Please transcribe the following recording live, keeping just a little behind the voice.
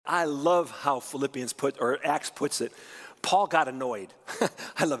I love how Acts puts it. Paul got annoyed.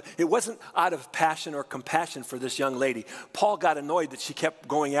 I love it. It wasn't out of passion or compassion for this young lady. Paul got annoyed that she kept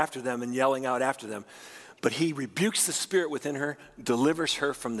going after them and yelling out after them. But he rebukes the spirit within her, delivers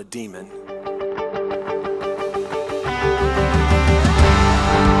her from the demon.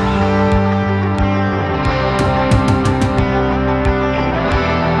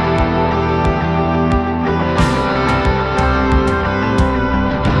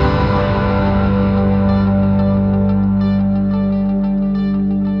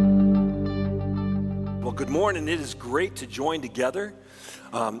 Good morning. It is great to join together.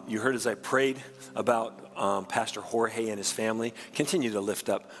 You heard as I prayed about Pastor Jorge and his family. Continue to lift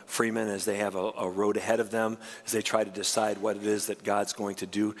up Freeman as they have a road ahead of them, as they try to decide what it is that God's going to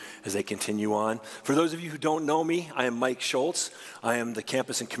do as they continue on. For those of you who don't know me, I am Mike Shultz. I am the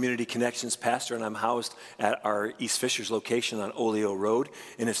Campus and Community Connections pastor, and I'm housed at our East Fishers location on Oleo Road.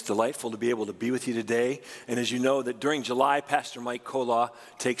 And it's delightful to be able to be with you today. And as you know, that during July, Pastor Mike Kolaw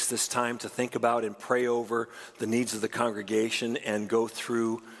takes this time to think about and pray over the needs of the congregation and go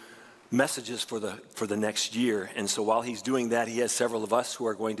through messages for the next year. And so while he's doing that, he has several of us who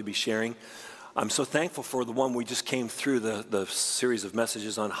are going to be sharing. I'm so thankful for the one we just came through, the series of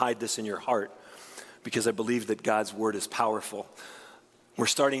messages on Hide This in Your Heart, because I believe that God's word is powerful. We're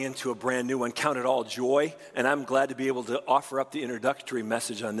starting into a brand new one, Count It All Joy, and I'm glad to be able to offer up the introductory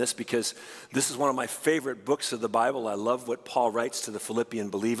message on this because this is one of my favorite books of the Bible. I love what Paul writes to the Philippian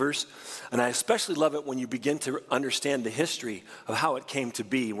believers, and I especially love it when you begin to understand the history of how it came to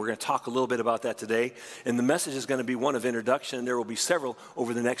be. We're going to talk a little bit about that today, and the message is going to be one of introduction, and there will be several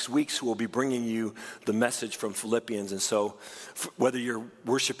over the next weeks who will be bringing you the message from Philippians. And so whether you're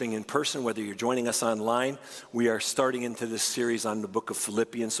worshiping in person, whether you're joining us online, we are starting into this series on the book of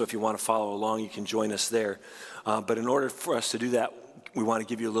Philippians, so if you want to follow along, you can join us there. But in order for us to do that, we want to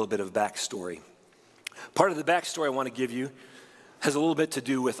give you a little bit of backstory. Part of the backstory I want to give you has a little bit to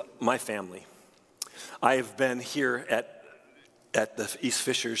do with my family. I have been here at the East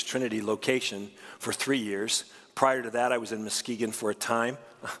Fishers Trinity location for 3 years. Prior to that, I was in Muskegon for 10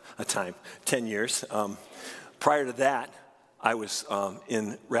 years. Prior to that, I was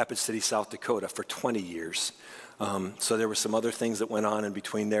in Rapid City, South Dakota for 20 years. So there were some other things that went on in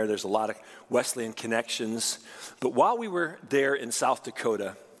between there. There's a lot of Wesleyan connections. But while we were there in South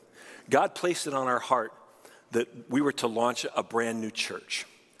Dakota, God placed it on our heart that we were to launch a brand new church,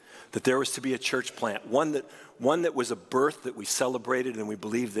 that there was to be a church plant, one that was a birth that we celebrated, and we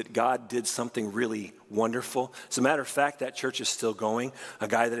believed that God did something really wonderful. As a matter of fact, that church is still going. A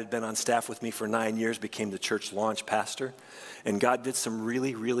guy that had been on staff with me for 9 years became the church launch pastor. And God did some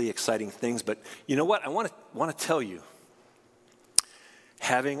really, really exciting things. But you know what? I want to tell you,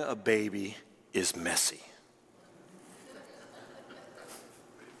 having a baby is messy.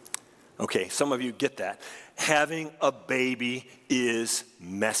 Okay, some of you get that. Having a baby is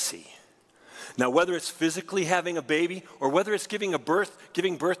messy. Now, whether it's physically having a baby or whether it's giving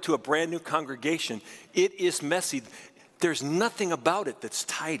birth to a brand new congregation, it is messy. There's nothing about it that's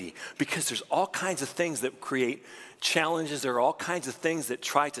tidy because there's all kinds of things that create challenges. There are all kinds of things that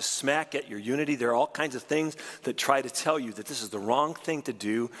try to smack at your unity. There are all kinds of things that try to tell you that this is the wrong thing to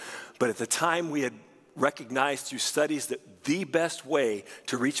do. But at the time, we had recognized through studies that the best way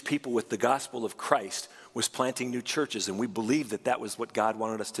to reach people with the gospel of Christ was planting new churches, and we believed that that was what God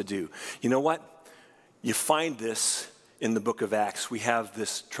wanted us to do. You know what? You find this in the book of Acts. We have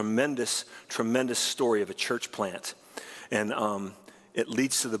this tremendous, tremendous story of a church plant, and it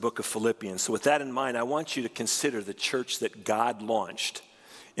leads to the book of Philippians. So with that in mind, I want you to consider the church that God launched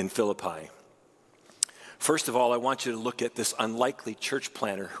in Philippi. First of all, I want you to look at this unlikely church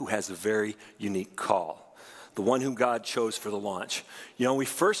planter who has a very unique call, the one whom God chose for the launch. You know, we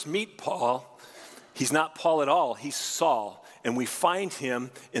first meet Paul. He's not Paul at all. He's Saul. And we find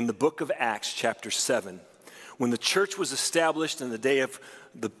him in the book of Acts, chapter 7. When the church was established and the day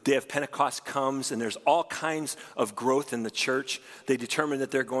of Pentecost comes and there's all kinds of growth in the church, they determine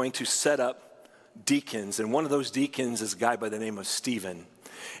that they're going to set up deacons. And one of those deacons is a guy by the name of Stephen.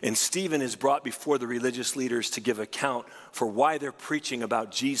 And Stephen is brought before the religious leaders to give account for why they're preaching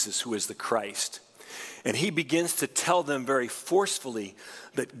about Jesus, who is the Christ. And he begins to tell them very forcefully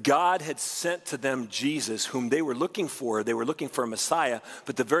that God had sent to them Jesus, whom they were looking for. They were looking for a Messiah,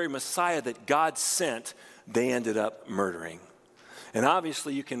 but the very Messiah that God sent, they ended up murdering. And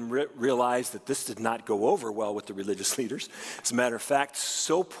obviously you can realize that this did not go over well with the religious leaders. As a matter of fact,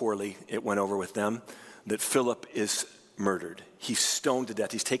 so poorly it went over with them that Philip is murdered. He's stoned to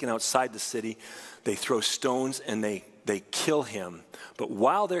death. He's taken outside the city. They throw stones and they kill him. But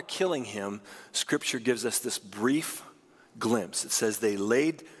while they're killing him, Scripture gives us this brief glimpse. It says they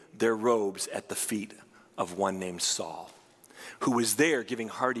laid their robes at the feet of one named Saul, who was there giving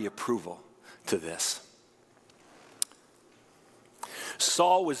hearty approval to this.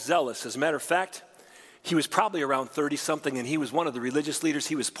 Saul was zealous. As a matter of fact, he was probably around 30-something, and he was one of the religious leaders.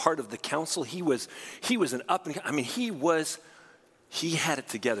 He was part of the council. He was an he had it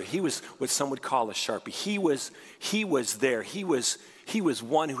together. He was what some would call a Sharpie. He was there. He was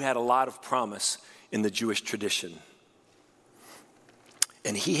one who had a lot of promise in the Jewish tradition.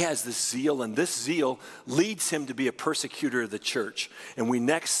 And he has this zeal, and this zeal leads him to be a persecutor of the church. And we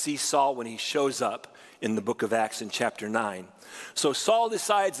next see Saul when he shows up in the book of Acts in chapter 9. So Saul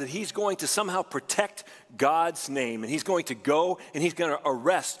decides that he's going to somehow protect God's name, and he's going to go and he's going to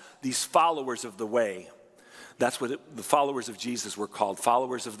arrest these followers of the way. That's what the followers of Jesus were called,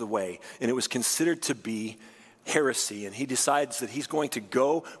 followers of the way. And it was considered to be heresy. And he decides that he's going to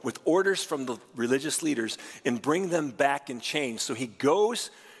go with orders from the religious leaders and bring them back in chains. So he goes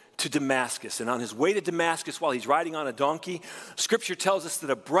to Damascus. And on his way to Damascus, while he's riding on a donkey, Scripture tells us that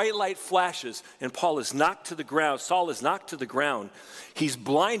a bright light flashes and Saul is knocked to the ground. He's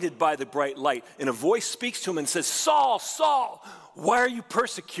blinded by the bright light. And a voice speaks to him and says, "Saul, Saul, why are you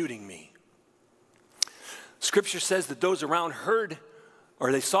persecuting me?" Scripture says that those around heard,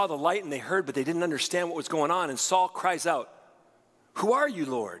 or they saw the light and they heard, but they didn't understand what was going on. And Saul cries out, "Who are you,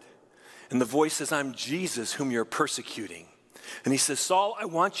 Lord?" And the voice says, "I'm Jesus, whom you're persecuting." And he says, "Saul, I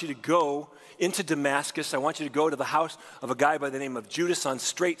want you to go into Damascus. I want you to go to the house of a guy by the name of Judas on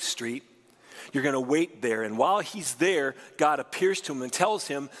Straight Street. You're going to wait there." And while he's there, God appears to him and tells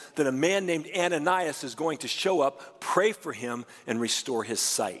him that a man named Ananias is going to show up, pray for him, and restore his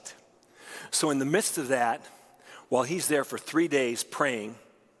sight. So in the midst of that, while he's there for 3 days praying,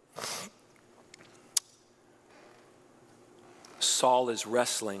 Saul is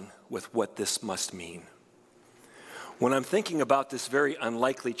wrestling with what this must mean. When I'm thinking about this very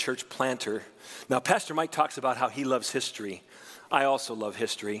unlikely church planter, now Pastor Mike talks about how he loves history. I also love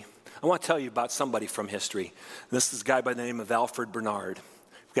history. I want to tell you about somebody from history. This is a guy by the name of Alfred Bernard.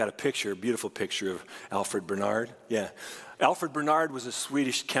 We've got a picture, a beautiful picture of Alfred Bernard. Yeah. Alfred Bernard was a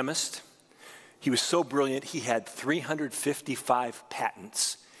Swedish chemist. He was so brilliant, he had 355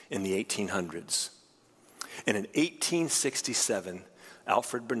 patents in the 1800s. And in 1867,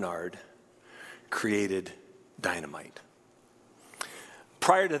 Alfred Bernard created dynamite.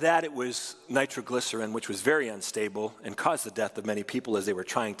 Prior to that, it was nitroglycerin, which was very unstable and caused the death of many people as they were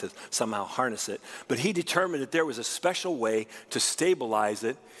trying to somehow harness it. But he determined that there was a special way to stabilize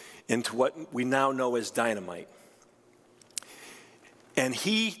it into what we now know as dynamite. And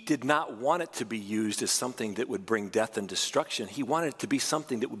he did not want it to be used as something that would bring death and destruction. He wanted it to be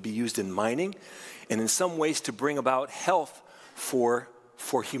something that would be used in mining and in some ways to bring about health for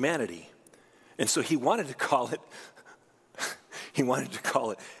humanity. And so he wanted to call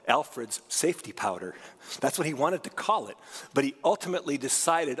it Alfred's safety powder. That's what he wanted to call it. But he ultimately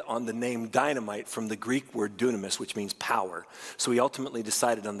decided on the name dynamite from the Greek word dunamis, which means power. So he ultimately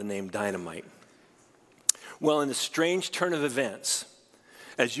decided on the name dynamite. Well, in a strange turn of events,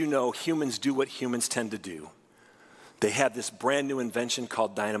 as you know, humans do what humans tend to do. They have this brand new invention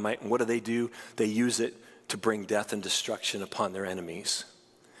called dynamite, and what do? They use it to bring death and destruction upon their enemies.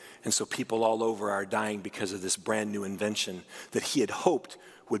 And so people all over are dying because of this brand new invention that he had hoped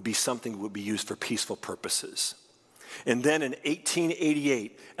would be something that would be used for peaceful purposes. And then in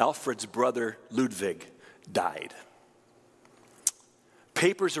 1888, Alfred's brother Ludwig died.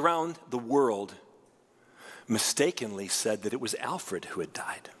 Papers around the world mistakenly said that it was Alfred who had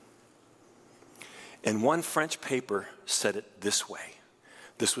died. And one French paper said it this way.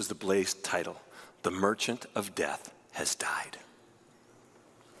 This was the blazed title: "The Merchant of Death has died."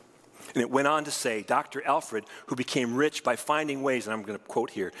 And it went on to say, Dr. Alfred, who became rich by finding ways, and I'm going to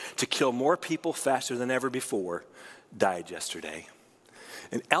quote here, to kill more people faster than ever before, died yesterday.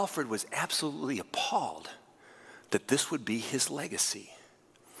 And Alfred was absolutely appalled that this would be his legacy.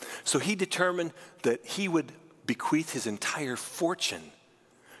 So he determined that he would bequeath his entire fortune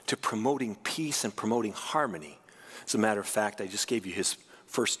to promoting peace and promoting harmony. As a matter of fact, I just gave you his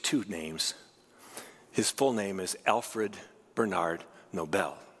first two names. His full name is Alfred Bernard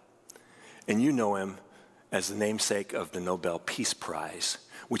Nobel. And you know him as the namesake of the Nobel Peace Prize,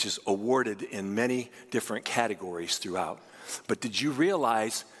 which is awarded in many different categories throughout. But did you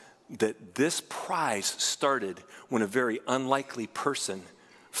realize that this prize started when a very unlikely person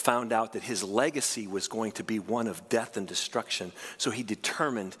found out that his legacy was going to be one of death and destruction, so he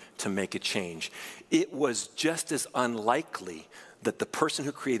determined to make a change. It was just as unlikely that the person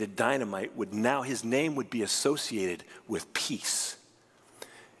who created dynamite would now, his name would be associated with peace.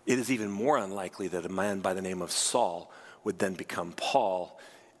 It is even more unlikely that a man by the name of Saul would then become Paul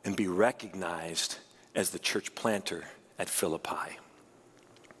and be recognized as the church planter at Philippi.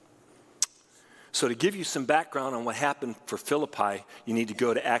 So to give you some background on what happened for Philippi, you need to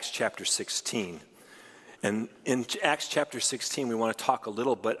go to Acts chapter 16. And in Acts chapter 16, we want to talk a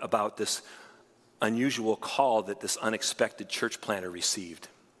little bit about this unusual call that this unexpected church planter received.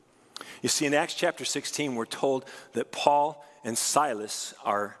 You see, in Acts chapter 16, we're told that Paul and Silas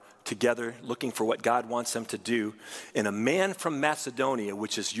are together looking for what God wants them to do. And a man from Macedonia,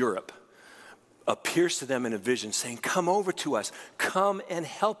 which is Europe, appears to them in a vision saying, "Come over to us, come and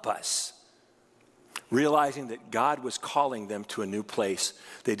help us." Realizing that God was calling them to a new place,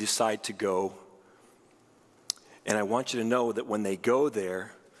 they decide to go. And I want you to know that when they go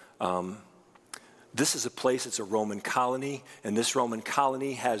there, this is a place, it's a Roman colony, and this Roman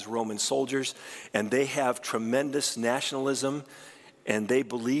colony has Roman soldiers, and they have tremendous nationalism, and they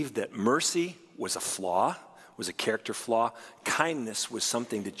believe that mercy was a flaw, was a character flaw. Kindness was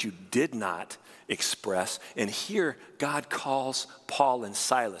something that you did not express. And here, God calls Paul and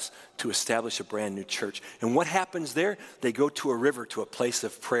Silas to establish a brand new church. And what happens there? They go to a river, to a place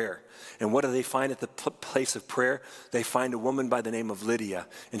of prayer. And what do they find at the place of prayer? They find a woman by the name of Lydia,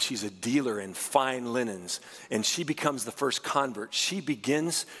 and she's a dealer in fine linens. And she becomes the first convert. She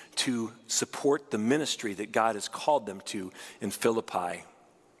begins to support the ministry that God has called them to in Philippi.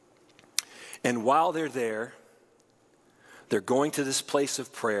 And while they're there, they're going to this place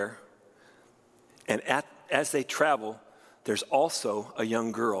of prayer. And as they travel, there's also a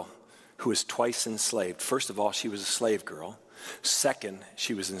young girl who is twice enslaved. First of all, she was a slave girl. Second,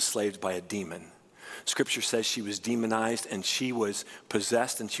 she was enslaved by a demon. Scripture says she was demonized and she was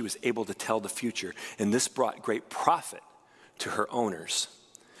possessed and she was able to tell the future. And this brought great profit to her owners.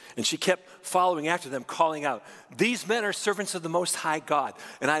 And she kept following after them, calling out, "These men are servants of the Most High God."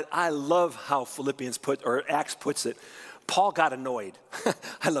 And I love how Acts puts it. Paul got annoyed.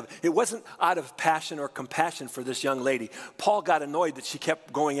 I love it. It wasn't out of passion or compassion for this young lady. Paul got annoyed that she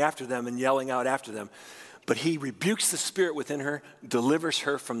kept going after them and yelling out after them. But he rebukes the spirit within her, delivers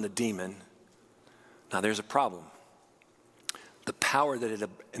her from the demon. Now there's a problem. The power that had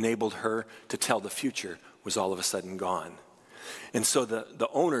enabled her to tell the future was all of a sudden gone. And so the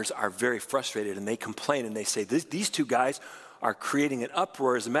owners are very frustrated, and they complain and they say, these two guys are creating an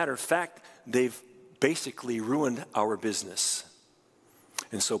uproar. As a matter of fact, they've basically ruined our business.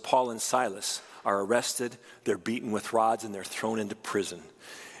 And so Paul and Silas are arrested, they're beaten with rods, and they're thrown into prison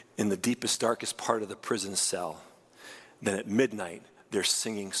in the deepest, darkest part of the prison cell. Then at midnight, they're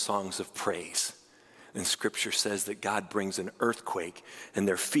singing songs of praise. And Scripture says that God brings an earthquake, and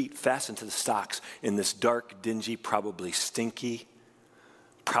their feet fastened to the stocks in this dark, dingy, probably stinky,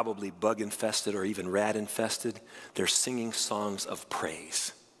 probably bug-infested or even rat-infested. They're singing songs of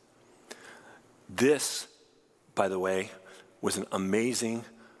praise. This, by the way, was an amazing,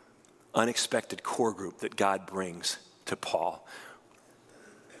 unexpected core group that God brings to Paul.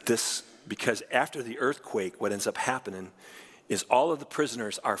 This, because after the earthquake, what ends up happening is all of the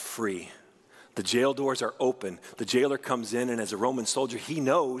prisoners are free. The jail doors are open. The jailer comes in, and as a Roman soldier, he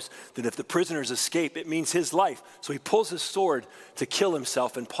knows that if the prisoners escape, it means his life. So he pulls his sword to kill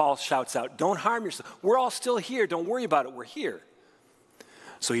himself, and Paul shouts out, "Don't harm yourself. We're all still here. Don't worry about it. We're here."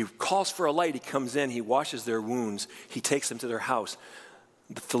 So he calls for a light. He comes in. He washes their wounds. He takes them to their house.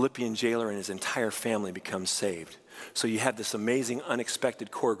 The Philippian jailer and his entire family become saved. So you have this amazing,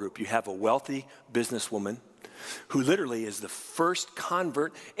 unexpected core group. You have a wealthy businesswoman who literally is the first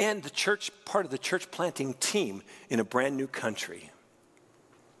convert and the church, part of the church planting team in a brand new country.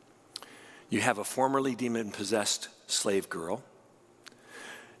 You have a formerly demon-possessed slave girl.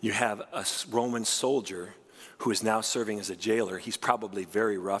 You have a Roman soldier who is now serving as a jailer. He's probably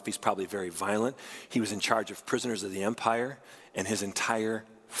very rough. He's probably very violent. He was in charge of prisoners of the empire, and his entire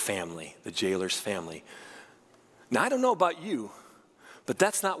family, the jailer's family. Now, I don't know about you, but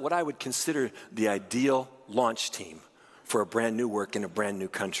that's not what I would consider the ideal launch team for a brand new work in a brand new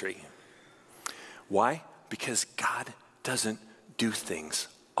country. Why? Because God doesn't do things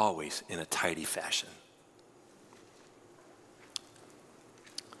always in a tidy fashion.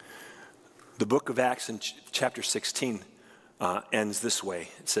 The book of Acts in chapter 16 ends this way.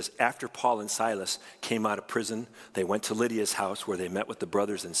 It says, after Paul and Silas came out of prison, they went to Lydia's house where they met with the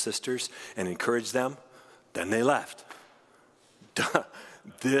brothers and sisters and encouraged them. Then they left. Duh.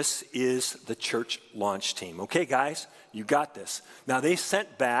 This is the church launch team. Okay, guys, you got this. Now, they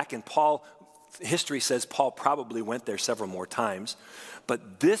sent back, and history says Paul probably went there several more times,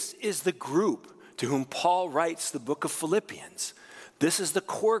 but this is the group to whom Paul writes the book of Philippians. This is the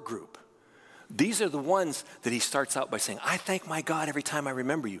core group. These are the ones that he starts out by saying, I thank my God every time I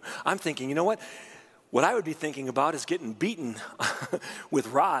remember you. I'm thinking, you know what? What I would be thinking about is getting beaten with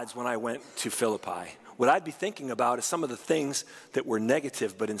rods when I went to Philippi. What I'd be thinking about is some of the things that were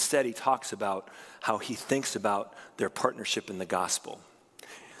negative, but instead he talks about how he thinks about their partnership in the gospel.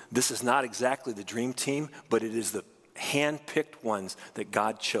 This is not exactly the dream team, but it is the hand-picked ones that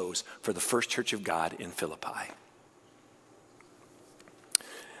God chose for the first church of God in Philippi.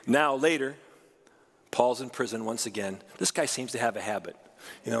 Now, later, Paul's in prison once again. This guy seems to have a habit,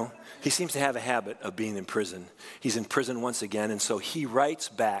 He seems to have a habit of being in prison. He's in prison once again, and so he writes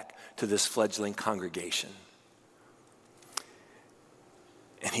back to this fledgling congregation.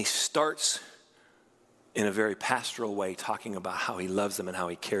 And he starts in a very pastoral way, talking about how he loves them and how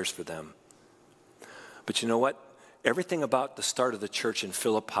he cares for them. But you know what? Everything about the start of the church in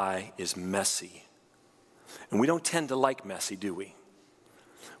Philippi is messy. And we don't tend to like messy, do we?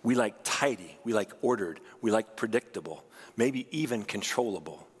 We like tidy, we like ordered, we like predictable, maybe even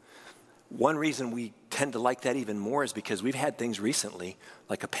controllable. One reason we tend to like that even more is because we've had things recently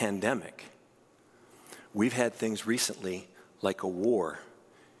like a pandemic. We've had things recently like a war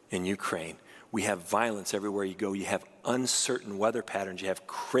in Ukraine. We have violence everywhere you go. You have uncertain weather patterns. You have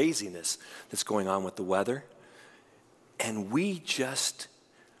craziness that's going on with the weather. And we just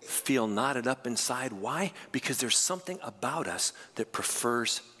feel knotted up inside. Why? Because there's something about us that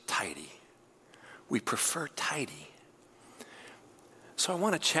prefers tidy. We prefer tidy. So I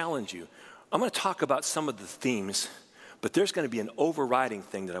want to challenge you. I'm going to talk about some of the themes, but there's going to be an overriding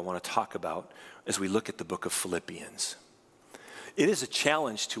thing that I want to talk about as we look at the book of Philippians. It is a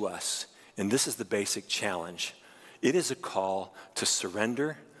challenge to us, and this is the basic challenge. It is a call to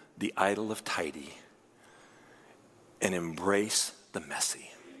surrender the idol of tidy and embrace the messy.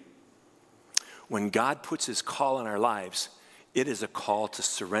 When God puts his call on our lives, it is a call to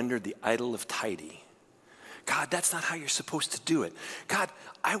surrender the idol of tidy. God, that's not how you're supposed to do it. God,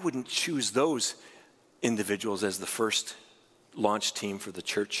 I wouldn't choose those individuals as the first launch team for the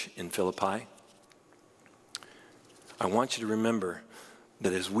church in Philippi. I want you to remember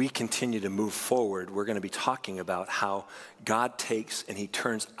that as we continue to move forward, we're going to be talking about how God takes and he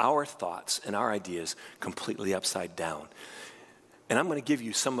turns our thoughts and our ideas completely upside down. And I'm going to give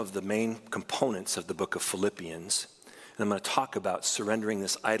you some of the main components of the book of Philippians. And I'm going to talk about surrendering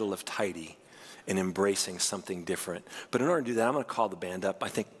this idol of tidy and embracing something different. But in order to do that, I'm going to call the band up. I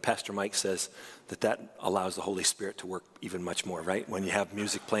think Pastor Mike says that allows the Holy Spirit to work even much more, right? When you have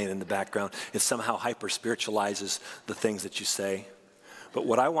music playing in the background, it somehow hyper-spiritualizes the things that you say. But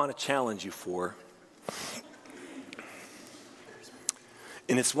what I want to challenge you for,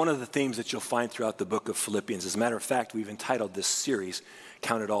 and it's one of the themes that you'll find throughout the book of Philippians. As a matter of fact, we've entitled this series,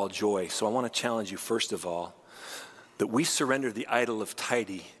 Count It All Joy. So I want to challenge you, first of all, that we surrender the idol of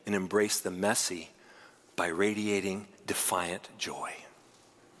tidy and embrace the messy by radiating defiant joy.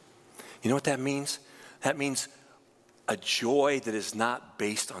 You know what that means? That means a joy that is not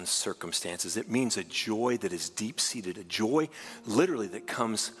based on circumstances. It means a joy that is deep-seated, a joy literally that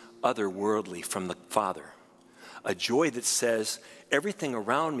comes otherworldly from the Father. A joy that says, everything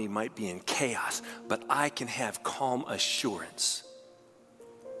around me might be in chaos, but I can have calm assurance.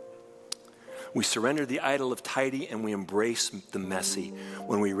 We surrender the idol of tidy and we embrace the messy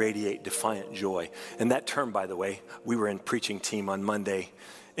when we radiate defiant joy. And that term, by the way, we were in preaching team on Monday,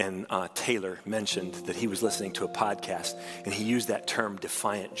 and Taylor mentioned that he was listening to a podcast and he used that term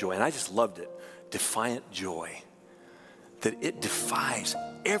defiant joy. And I just loved it. Defiant joy. That it defies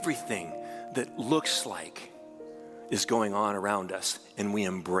everything that looks like is going on around us, and we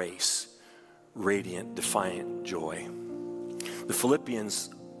embrace radiant, defiant joy. The Philippians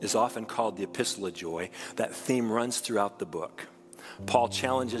is often called the epistle of joy. That theme runs throughout the book. Paul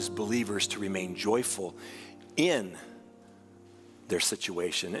challenges believers to remain joyful in their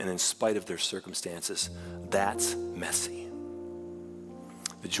situation and in spite of their circumstances. That's messy.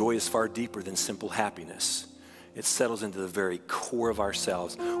 The joy is far deeper than simple happiness. It settles into the very core of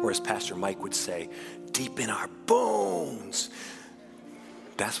ourselves, or as Pastor Mike would say, deep in our bones.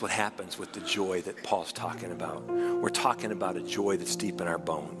 That's what happens with the joy that Paul's talking about. We're talking about a joy that's deep in our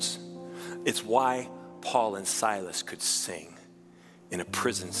bones. It's why Paul and Silas could sing in a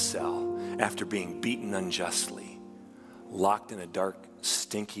prison cell after being beaten unjustly, locked in a dark,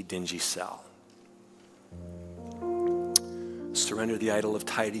 stinky, dingy cell. Surrender the idol of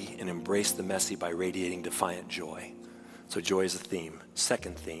tidy and embrace the messy by radiating defiant joy. So joy is a theme.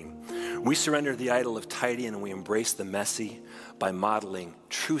 Second theme, we surrender the idol of tidy and we embrace the messy by modeling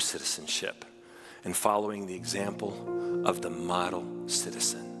true citizenship and following the example of the model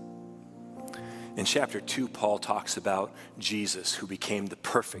citizen. In chapter 2, Paul talks about Jesus, who became the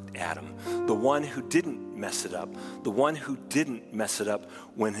perfect Adam, the one who didn't mess it up, the one who didn't mess it up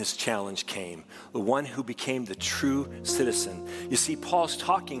when his challenge came, the one who became the true citizen. You see, Paul's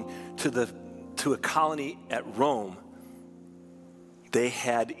talking to a colony at Rome. They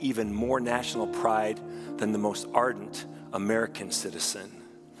had even more national pride than the most ardent American citizen.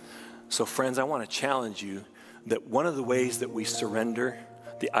 So friends, I want to challenge you that one of the ways that we surrender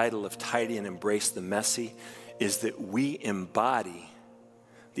the idol of tidy and embrace the messy is that we embody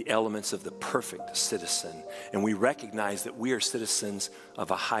the elements of the perfect citizen. And we recognize that we are citizens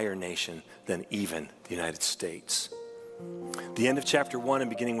of a higher nation than even the United States. The end of chapter 1 and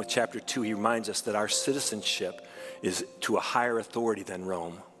beginning with chapter 2, he reminds us that our citizenship is to a higher authority than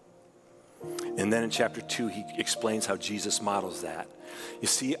Rome. And then in chapter 2, he explains how Jesus models that. You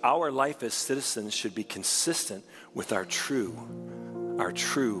see, our life as citizens should be consistent with our true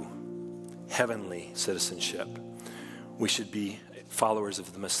heavenly citizenship. We should be followers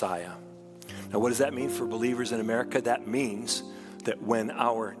of the Messiah. Now, what does that mean for believers in America? That means that when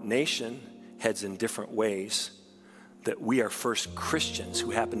our nation heads in different ways, that we are first Christians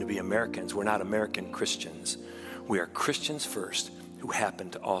who happen to be Americans. We're not American Christians. We are Christians first who happen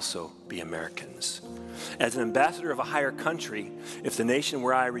to also be Americans. As an ambassador of a higher country, if the nation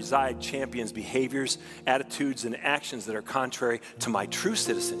where I reside champions behaviors, attitudes, and actions that are contrary to my true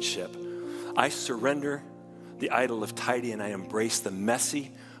citizenship, I surrender the idol of tidy and I embrace the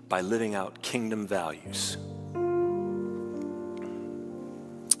messy by living out kingdom values.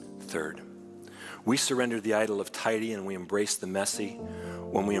 Third, we surrender the idol of tidy and we embrace the messy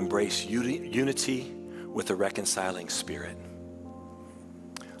when we embrace unity with a reconciling spirit.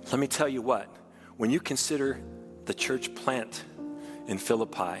 Let me tell you what, when you consider the church plant in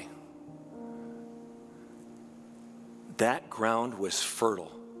Philippi, that ground was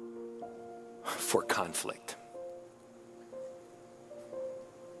fertile for conflict.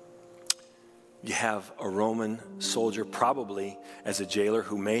 You have a Roman soldier, probably as a jailer,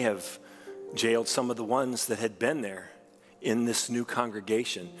 who may have jailed some of the ones that had been there in this new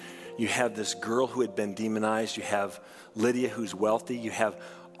congregation. You have this girl who had been demonized. You have Lydia, who's wealthy. You have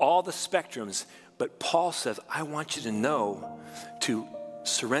all the spectrums. But Paul says, I want you to know to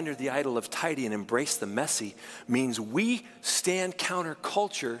surrender the idol of tidy and embrace the messy means we stand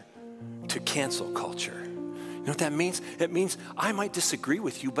counterculture to cancel culture. You know what that means? It means I might disagree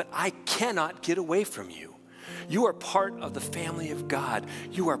with you, but I cannot get away from you. You are part of the family of God.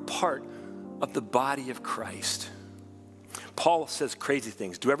 You are part of the body of Christ. Paul says crazy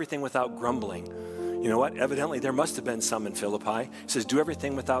things. Do everything without grumbling. You know what? Evidently, there must have been some in Philippi. He says, do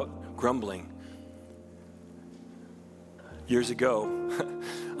everything without grumbling. Years ago,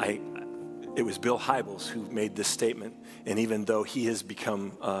 it was Bill Hybels who made this statement. And even though he has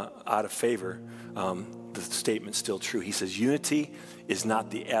become out of favor, the statement's still true. He says, unity is not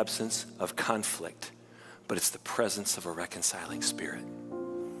the absence of conflict, but it's the presence of a reconciling spirit.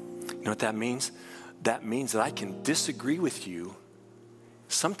 You know what that means? That means that I can disagree with you,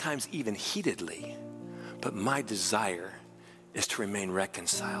 sometimes even heatedly, but my desire is to remain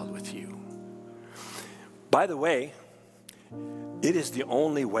reconciled with you. By the way, it is the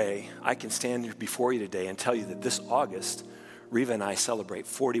only way I can stand before you today and tell you that this August, Reva and I celebrate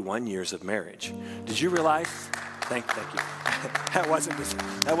 41 years of marriage. Did you realize? Thank you. That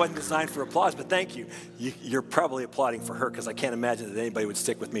wasn't designed for applause, but thank you. You're probably applauding for her because I can't imagine that anybody would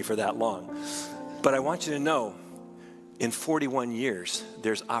stick with me for that long. But I want you to know, in 41 years,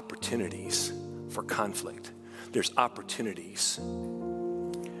 there's opportunities for conflict. There's opportunities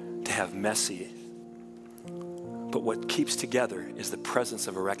to have messy. But what keeps together is the presence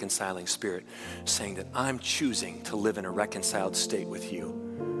of a reconciling spirit, saying that I'm choosing to live in a reconciled state with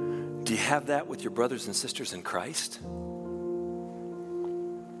you. Do you have that with your brothers and sisters in Christ?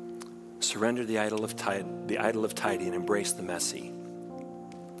 Surrender the idol of tidy and embrace the messy.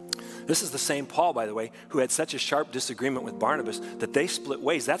 This is the same Paul, by the way, who had such a sharp disagreement with Barnabas that they split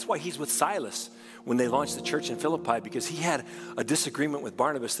ways. That's why he's with Silas when they launched the church in Philippi, because he had a disagreement with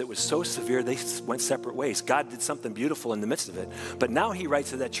Barnabas that was so severe they went separate ways. God did something beautiful in the midst of it. But now he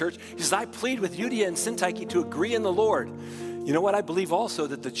writes to that church, he says, I plead with Euodia and Syntyche to agree in the Lord. You know what? I believe also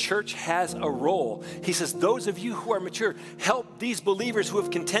that the church has a role. He says, those of you who are mature, help these believers who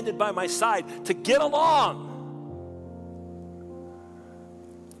have contended by my side to get along.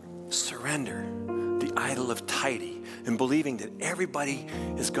 Surrender the idol of tidy and believing that everybody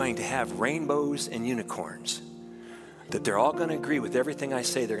is going to have rainbows and unicorns, that they're all going to agree with everything I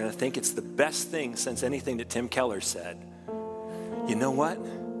say. They're going to think it's the best thing since anything that Tim Keller said. You know what?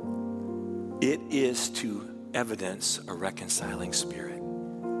 It is to evidence a reconciling spirit.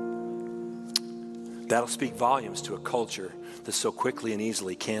 That'll speak volumes to a culture that so quickly and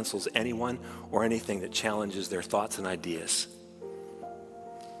easily cancels anyone or anything that challenges their thoughts and ideas.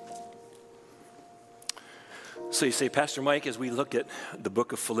 So you say, Pastor Mike, as we look at the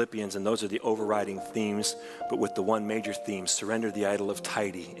book of Philippians, and those are the overriding themes, but with the one major theme, surrender the idol of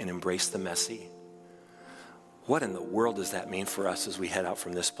tidy and embrace the messy. What in the world does that mean for us as we head out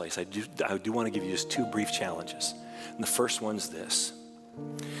from this place? I do want to give you just two brief challenges. And the first one's this.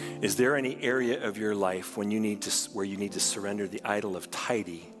 Is there any area of your life where you need to surrender the idol of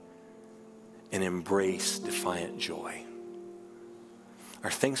tidy and embrace defiant joy? Are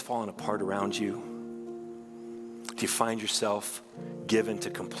things falling apart around you? Do you find yourself given to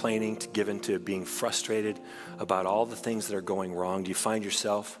complaining, given to being frustrated about all the things that are going wrong? Do you find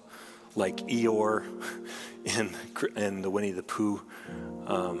yourself like Eeyore in the Winnie the Pooh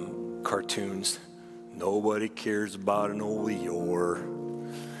cartoons? Nobody cares about an old Eeyore.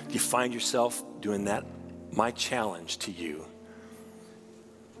 Do you find yourself doing that? My challenge to you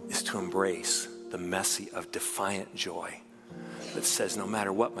is to embrace the messy of defiant joy that says no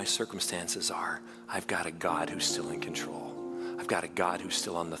matter what my circumstances are, I've got a God who's still in control. I've got a God who's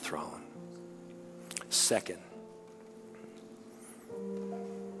still on the throne. Second,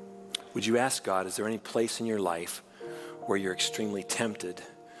 would you ask God, is there any place in your life where you're extremely tempted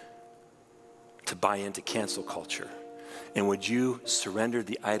to buy into cancel culture? And would you surrender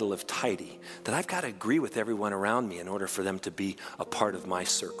the idol of tidy, that I've got to agree with everyone around me in order for them to be a part of my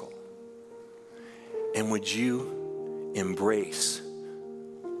circle? And would you embrace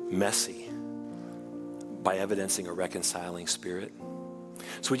messy by evidencing a reconciling spirit?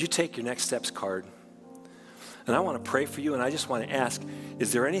 So would you take your next steps card? And I want to pray for you, and I just want to ask,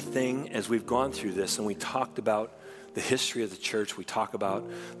 is there anything as we've gone through this and we talked about the history of the church, we talk about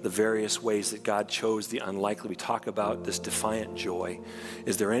the various ways that God chose the unlikely, we talk about this defiant joy.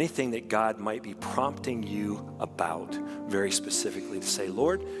 Is there anything that God might be prompting you about very specifically to say,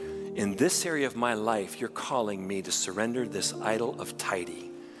 Lord, in this area of my life, you're calling me to surrender this idol of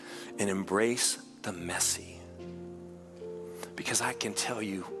tidy and embrace the messy? Because I can tell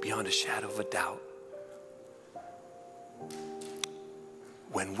you beyond a shadow of a doubt,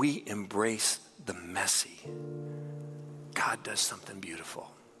 when we embrace the messy, God does something beautiful.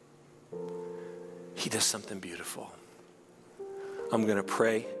 He does something beautiful. I'm going to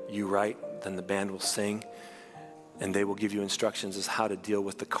pray, you write, then the band will sing, and they will give you instructions as how to deal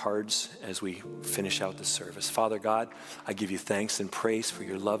with the cards as we finish out the service. Father God, I give you thanks and praise for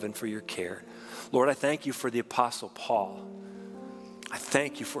your love and for your care. Lord, I thank you for the Apostle Paul. I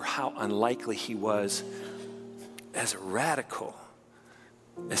thank you for how unlikely he was, as radical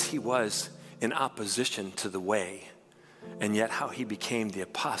as he was in opposition to the way, and yet how he became the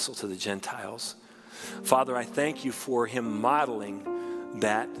apostle to the Gentiles. Father, I thank you for him modeling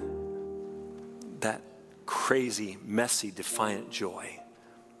that crazy, messy, defiant joy.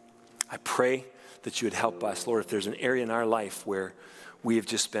 I pray that you would help us, Lord, if there's an area in our life where we have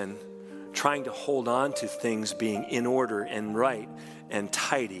just been trying to hold on to things being in order and right and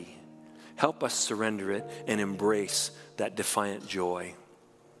tidy. Help us surrender it and embrace that defiant joy.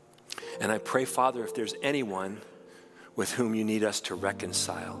 And I pray, Father, if there's anyone with whom you need us to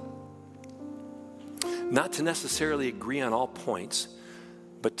reconcile, not to necessarily agree on all points,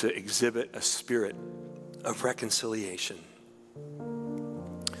 but to exhibit a spirit of reconciliation,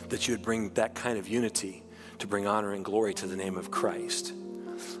 that you would bring that kind of unity to bring honor and glory to the name of Christ.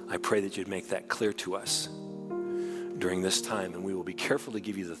 I pray that you'd make that clear to us during this time, and we will be careful to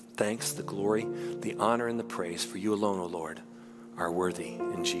give you the thanks, the glory, the honor, and the praise, for you alone, O Lord, are worthy.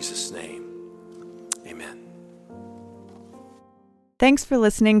 In Jesus' name, amen. Thanks for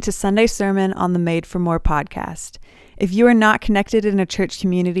listening to Sunday Sermon on the Made for More podcast. If you are not connected in a church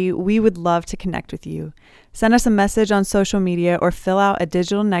community, we would love to connect with you. Send us a message on social media or fill out a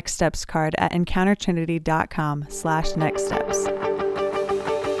digital Next Steps card at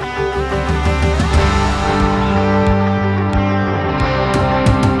encountertrinity.com/nextsteps.